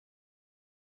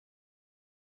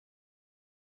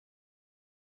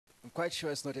I'm quite sure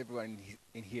it's not everyone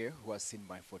in here who has seen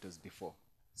my photos before.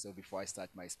 So before I start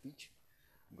my speech,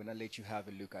 I'm going to let you have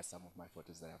a look at some of my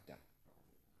photos that I've done.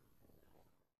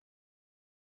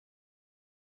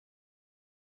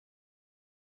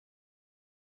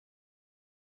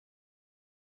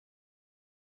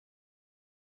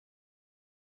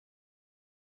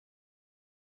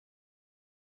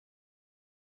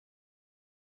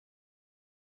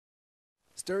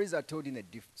 Stories are told in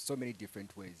so many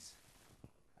different ways.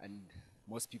 And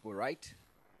most people write,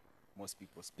 most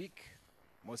people speak,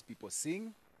 most people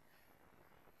sing.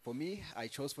 For me, I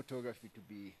chose photography to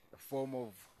be a form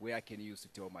of where I can use to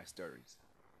tell my stories.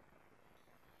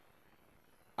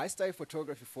 I started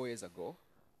photography 4 years ago,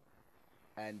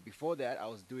 and before that, I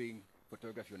was doing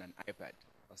photography on an iPad.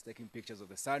 I was taking pictures of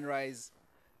the sunrise,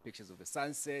 pictures of the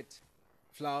sunset,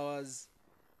 flowers,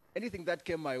 anything that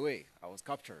came my way, I was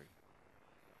capturing.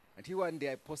 Until one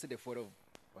day I posted a photo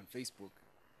on Facebook,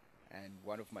 and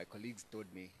one of my colleagues told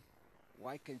me,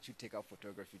 why can't you take up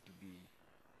photography to be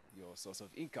your source of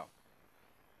income,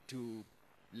 to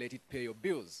let it pay your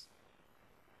bills?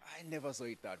 I never saw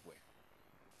it that way.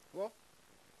 Well,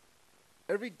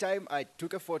 every time I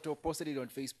took a photo, posted it on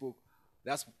Facebook,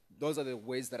 those are the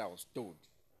ways that I was told.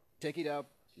 Take it up,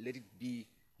 let it be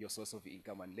your source of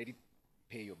income, and let it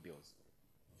pay your bills.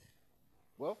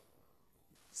 Well,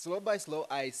 slow by slow,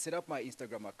 I set up my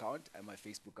Instagram account and my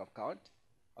Facebook account.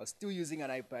 I was still using an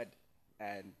iPad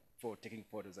and for taking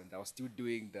photos, and I was still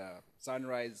doing the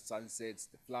sunrise, sunsets,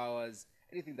 the flowers,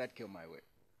 anything that came my way.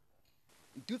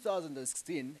 In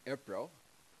 2016, April,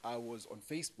 I was on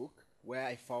Facebook where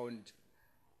I found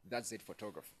that Zee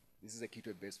Photographer. This is a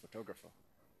Kitwe-based photographer.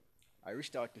 I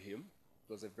reached out to him.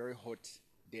 It was a very hot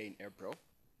day in April.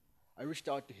 I reached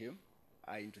out to him.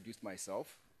 I introduced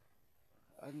myself.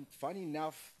 And funny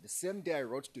enough, the same day I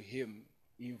wrote to him,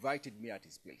 he invited me at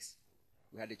his place.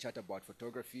 We had a chat about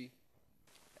photography,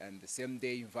 and the same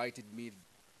day he invited me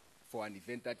for an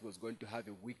event that was going to have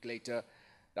a week later.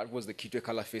 That was the Kitwe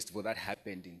Color Festival that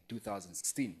happened in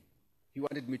 2016. He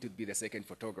wanted me to be the second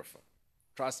photographer.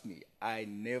 Trust me, I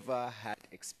never had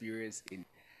experience in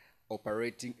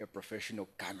operating a professional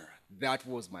camera. That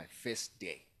was my first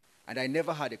day. And I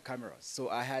never had a camera, so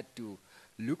I had to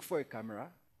look for a camera,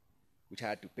 which I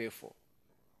had to pay for.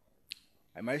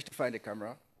 I managed to find a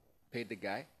camera, paid the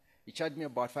guy. He charged me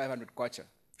about 500 kwacha.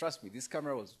 Trust me, this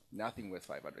camera was nothing worth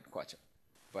 500 kwacha.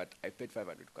 But I paid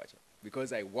 500 kwacha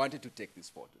because I wanted to take these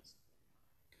photos.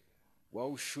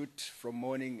 Well, we shoot from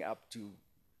morning up to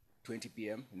 20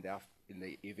 p.m. in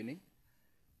the evening.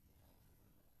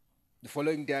 The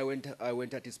following day, I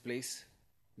went at his place.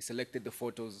 We selected the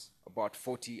photos, about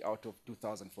 40 out of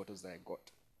 2,000 photos that I got.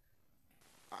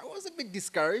 I was a bit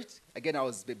discouraged. Again, I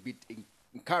was a bit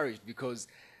encouraged because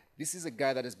this is a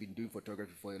guy that has been doing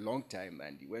photography for a long time,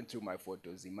 and he went through my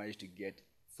photos. He managed to get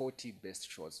 40 best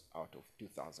shots out of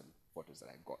 2,000 photos that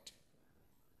I got.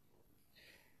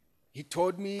 He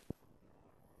told me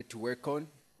to work on.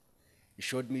 He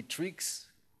showed me tricks.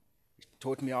 He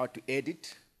taught me how to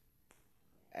edit.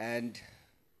 And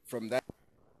from that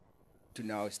to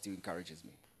now, it still encourages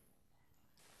me.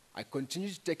 I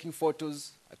continued taking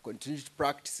photos. I continued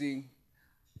practicing.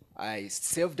 I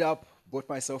saved up, bought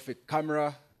myself a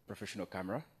camera, professional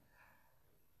camera.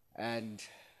 And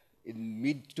in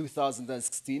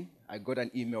mid-2016, I got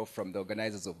an email from the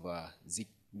organizers of Zee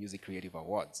Music Creative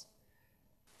Awards.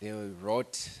 They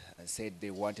wrote and said they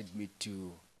wanted me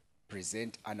to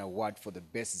present an award for the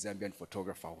best Zambian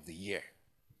photographer of the year.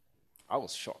 I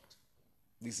was shocked.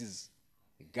 This is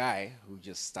a guy who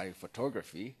just started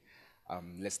photography,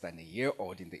 less than a year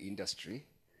old in the industry,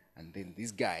 and then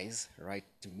these guys write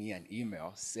to me an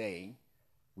email saying,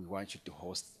 we want you to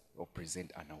host or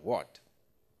present an award.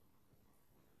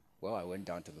 Well, I went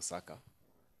down to Lusaka,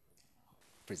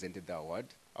 presented the award.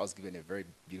 I was given a very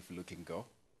beautiful looking girl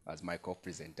as my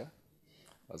co-presenter.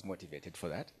 I was motivated for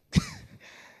that.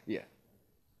 Yeah.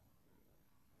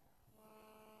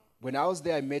 When I was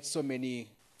there, I met so many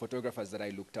photographers that I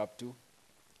looked up to.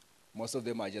 Most of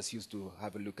them I just used to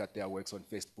have a look at their works on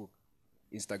Facebook,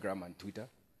 Instagram, and Twitter.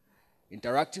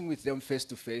 Interacting with them face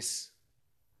to face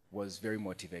was very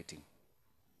motivating.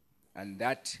 And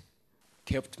that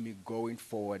kept me going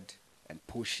forward and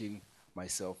pushing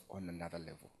myself on another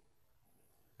level.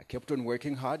 I kept on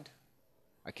working hard.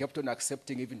 I kept on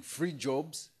accepting even free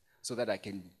jobs so that I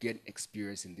can gain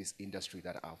experience in this industry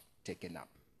that I've taken up.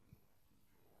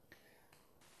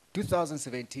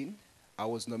 2017, I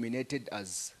was nominated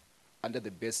as under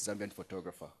the Best Zambian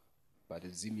Photographer by the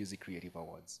Zee Music Creative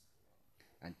Awards.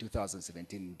 And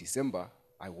 2017, in December,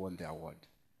 I won the award.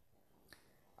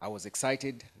 I was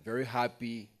excited, very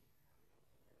happy,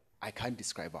 I can't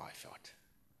describe how I felt,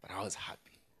 but I was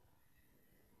happy.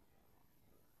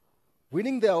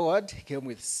 Winning the award came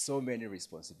with so many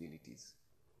responsibilities.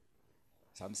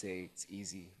 Some say it's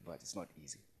easy, but it's not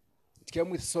easy. It came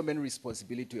with so many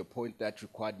responsibilities to a point that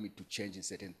required me to change in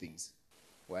certain things.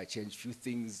 Where I changed a few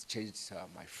things, changed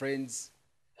my friends,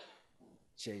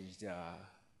 changed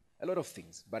a lot of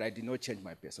things, but I did not change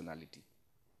my personality.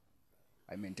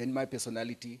 I maintained my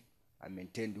personality, I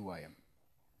maintained who I am.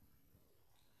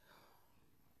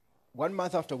 1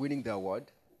 month after winning the award,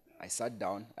 I sat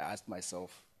down, I asked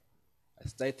myself, I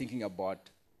started thinking about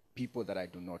people that I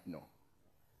do not know.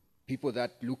 People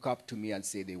that look up to me and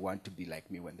say they want to be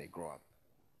like me when they grow up.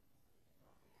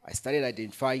 I started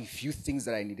identifying a few things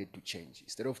that I needed to change.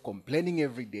 Instead of complaining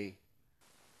every day,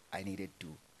 I needed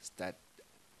to start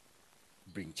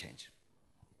bring change.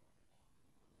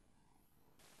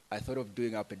 I thought of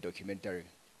doing up a documentary.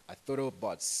 I thought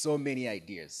about so many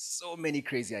ideas, so many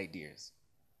crazy ideas.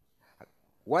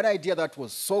 One idea that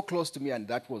was so close to me and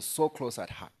that was so close at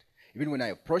heart, even when I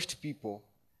approached people,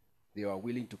 they were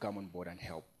willing to come on board and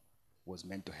help, was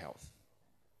mental health.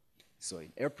 So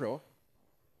in April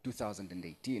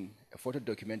 2018, a photo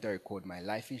documentary called My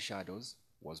Life in Shadows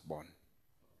was born.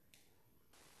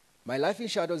 My Life in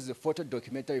Shadows is a photo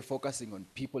documentary focusing on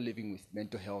people living with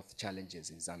mental health challenges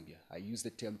in Zambia. I use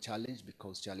the term challenge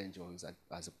because challenge always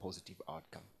has a positive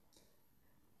outcome.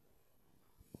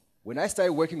 When I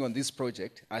started working on this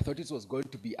project, I thought it was going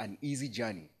to be an easy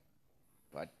journey,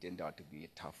 but it turned out to be a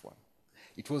tough one.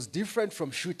 It was different from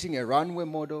shooting a runway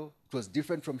model. It was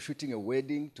different from shooting a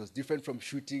wedding. It was different from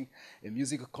shooting a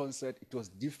musical concert. It was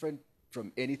different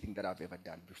from anything that I've ever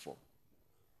done before.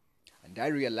 And I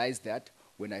realized that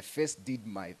when I first did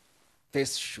my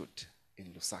first shoot in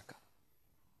Lusaka.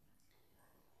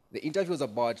 The interview was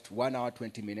about 1 hour,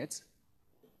 20 minutes.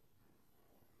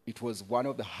 It was one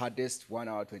of the hardest 1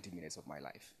 hour, 20 minutes of my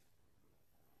life.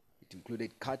 It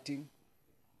included cutting.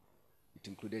 It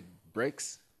included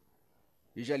breaks.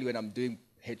 Usually when I'm doing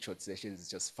headshot sessions, it's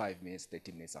just 5 minutes,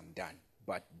 30 minutes, I'm done.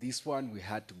 But this one, we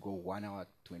had to go 1 hour,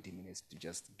 20 minutes to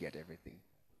just get everything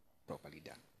properly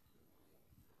done.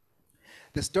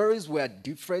 The stories were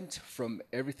different from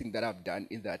everything that I've done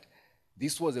in that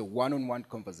this was a one-on-one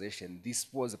conversation. This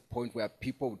was a point where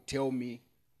people would tell me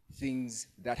things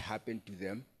that happened to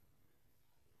them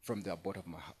from the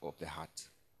bottom of their heart.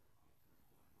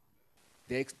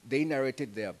 They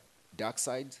narrated their dark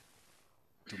side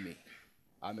to me.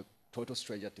 I'm a total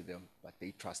stranger to them, but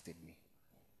they trusted me.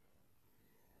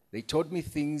 They told me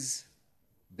things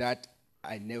that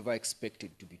I never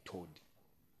expected to be told.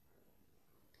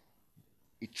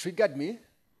 It triggered me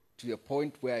to a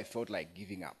point where I felt like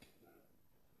giving up.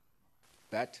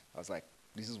 But I was like,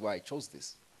 this is why I chose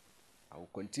this. I will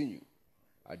continue.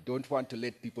 I don't want to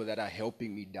let people that are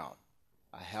helping me down.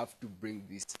 I have to bring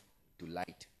this to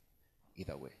light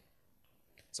either way.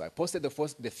 So I posted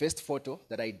the first photo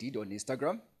that I did on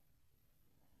Instagram.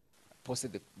 I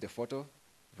posted the photo,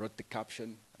 wrote the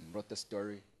caption, and wrote the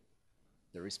story.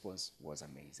 The response was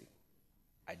amazing.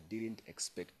 I didn't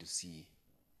expect to see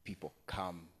people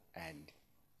come and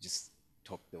just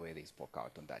talk the way they spoke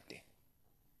out on that day.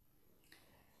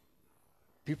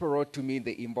 People wrote to me in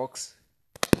the inbox.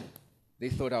 They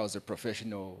thought I was a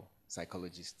professional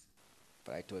psychologist,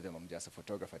 but I told them I'm just a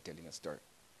photographer telling a story.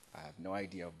 I have no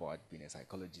idea about being a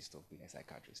psychologist or being a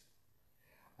psychiatrist.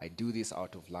 I do this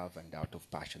out of love and out of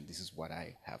passion. This is what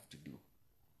I have to do.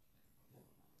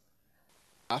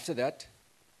 After that,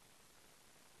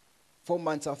 4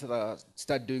 months after I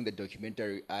started doing the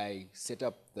documentary, I set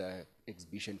up the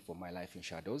exhibition for My Life in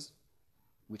Shadows,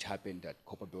 which happened at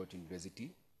Copperbelt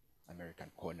University,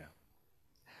 American Corner.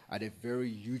 I had a very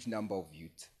huge number of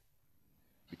youth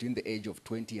between the age of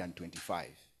 20 and 25.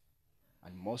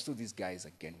 And most of these guys,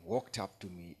 again, walked up to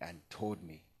me and told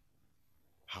me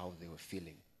how they were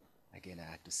feeling. Again, I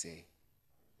had to say,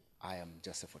 I am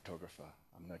just a photographer.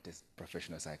 I'm not a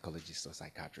professional psychologist or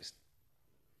psychiatrist.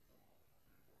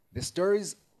 The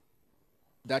stories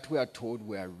that were told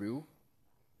were real,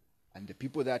 and the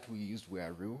people that we used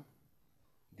were real.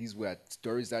 These were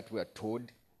stories that were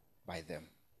told by them.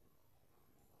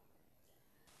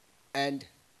 And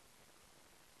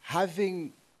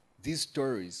having these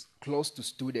stories close to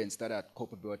students that are at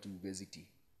Copperbelt University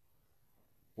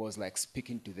was like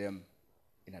speaking to them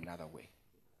in another way.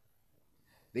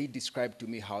 They described to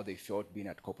me how they felt being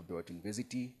at Copperbelt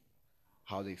University,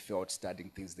 how they felt studying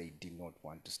things they did not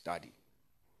want to study.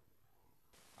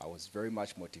 I was very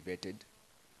much motivated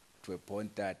to a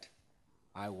point that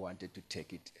I wanted to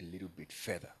take it a little bit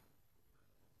further.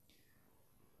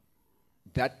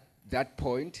 That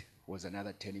point was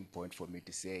another turning point for me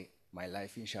to say, My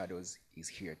life in shadows is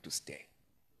here to stay.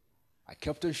 I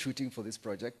kept on shooting for this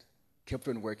project, kept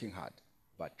on working hard,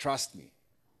 but trust me,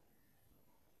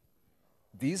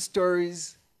 these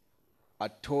stories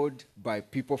are told by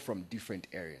people from different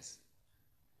areas.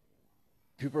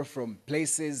 People from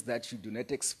places that you do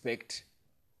not expect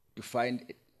to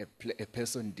find a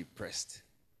person depressed.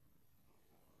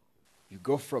 You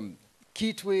go from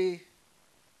Kitwe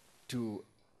to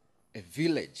a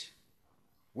village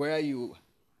where you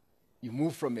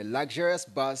move from a luxurious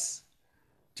bus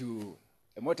to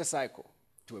a motorcycle,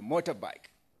 to a motorbike.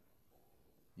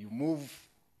 You move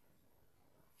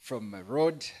from a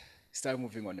road, start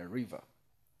moving on a river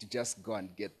to just go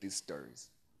and get these stories.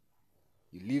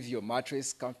 You leave your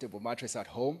mattress, comfortable mattress at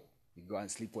home, you go and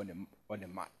sleep on a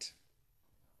mat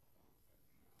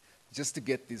just to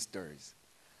get these stories.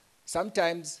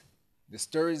 Sometimes the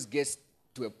stories get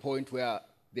to a point where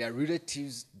their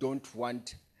relatives don't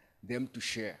want them to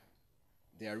share.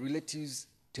 Their relatives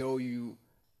tell you,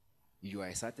 you are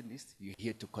a Satanist, you're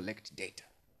here to collect data.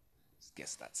 It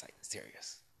gets that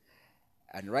serious.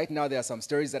 And right now there are some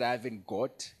stories that I haven't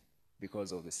got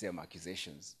because of the same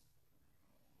accusations.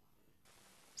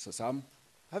 So some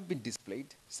have been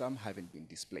displayed, some haven't been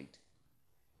displayed.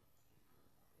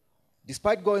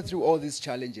 Despite going through all these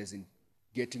challenges in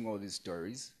getting all these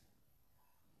stories,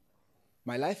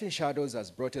 my life in shadows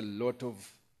has brought a lot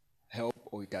of help,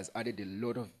 or it has added a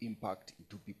lot of impact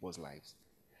into people's lives.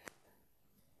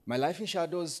 My life in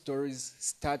shadows stories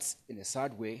starts in a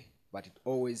sad way, but it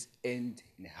always ends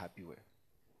in a happy way.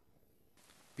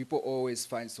 People always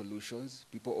find solutions.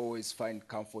 People always find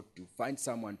comfort to find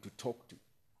someone to talk to.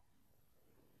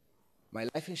 My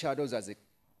life in shadows has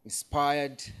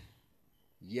inspired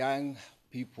young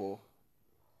people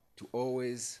to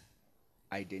always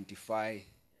identify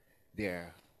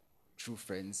their true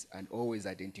friends and always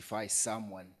identify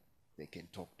someone they can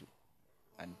talk to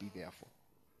and be there for.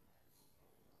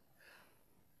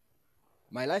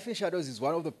 My life in shadows is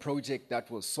one of the projects that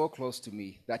was so close to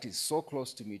me, that is so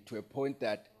close to me to a point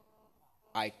that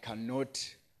I cannot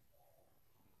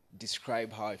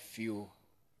describe how I feel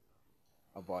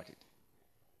about it.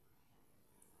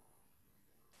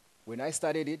 When I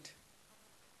started it,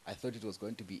 I thought it was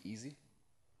going to be easy.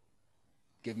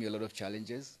 It gave me a lot of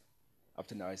challenges. Up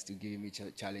to now, it's still giving me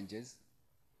challenges,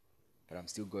 but I'm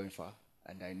still going far,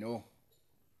 and I know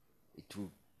it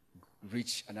will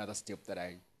reach another step that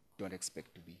I don't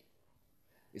expect to be.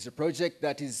 It's a project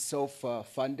that is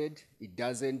self-funded. It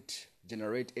doesn't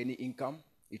generate any income.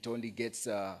 It only gets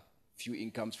a few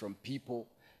incomes from people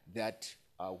that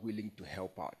are willing to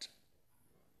help out.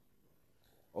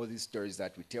 All these stories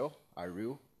that we tell are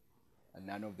real, and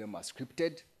none of them are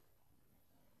scripted.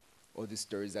 All these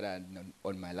stories that are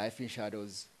on my life in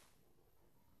shadows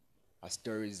are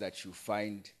stories that you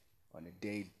find on a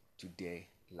day-to-day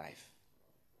life.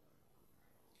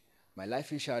 My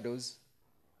life in shadows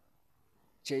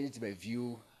changed my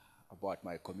view about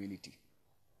my community.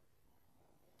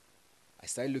 I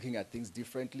started looking at things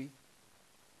differently.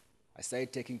 I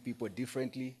started taking people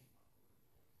differently.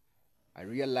 I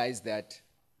realized that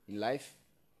in life,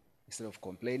 instead of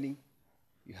complaining,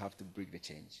 you have to bring the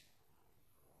change.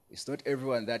 It's not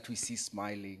everyone that we see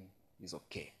smiling is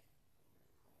okay.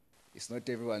 It's not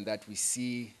everyone that we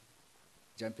see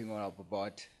jumping on up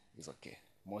about is okay.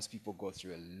 Most people go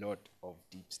through a lot of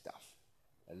deep stuff,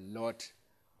 a lot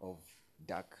of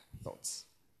dark thoughts.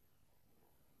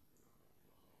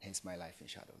 Hence my life in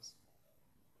shadows.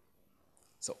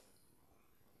 So,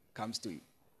 comes to you.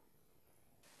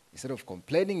 Instead of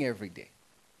complaining every day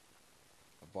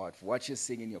about what you're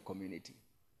seeing in your community,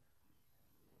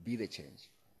 be the change.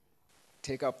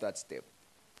 Take up that step.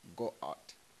 Go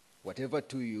out. Whatever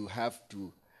tool you have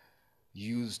to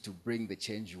use to bring the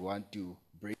change you want to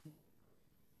bring,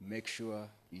 make sure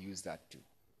you use that too.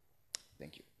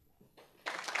 Thank you.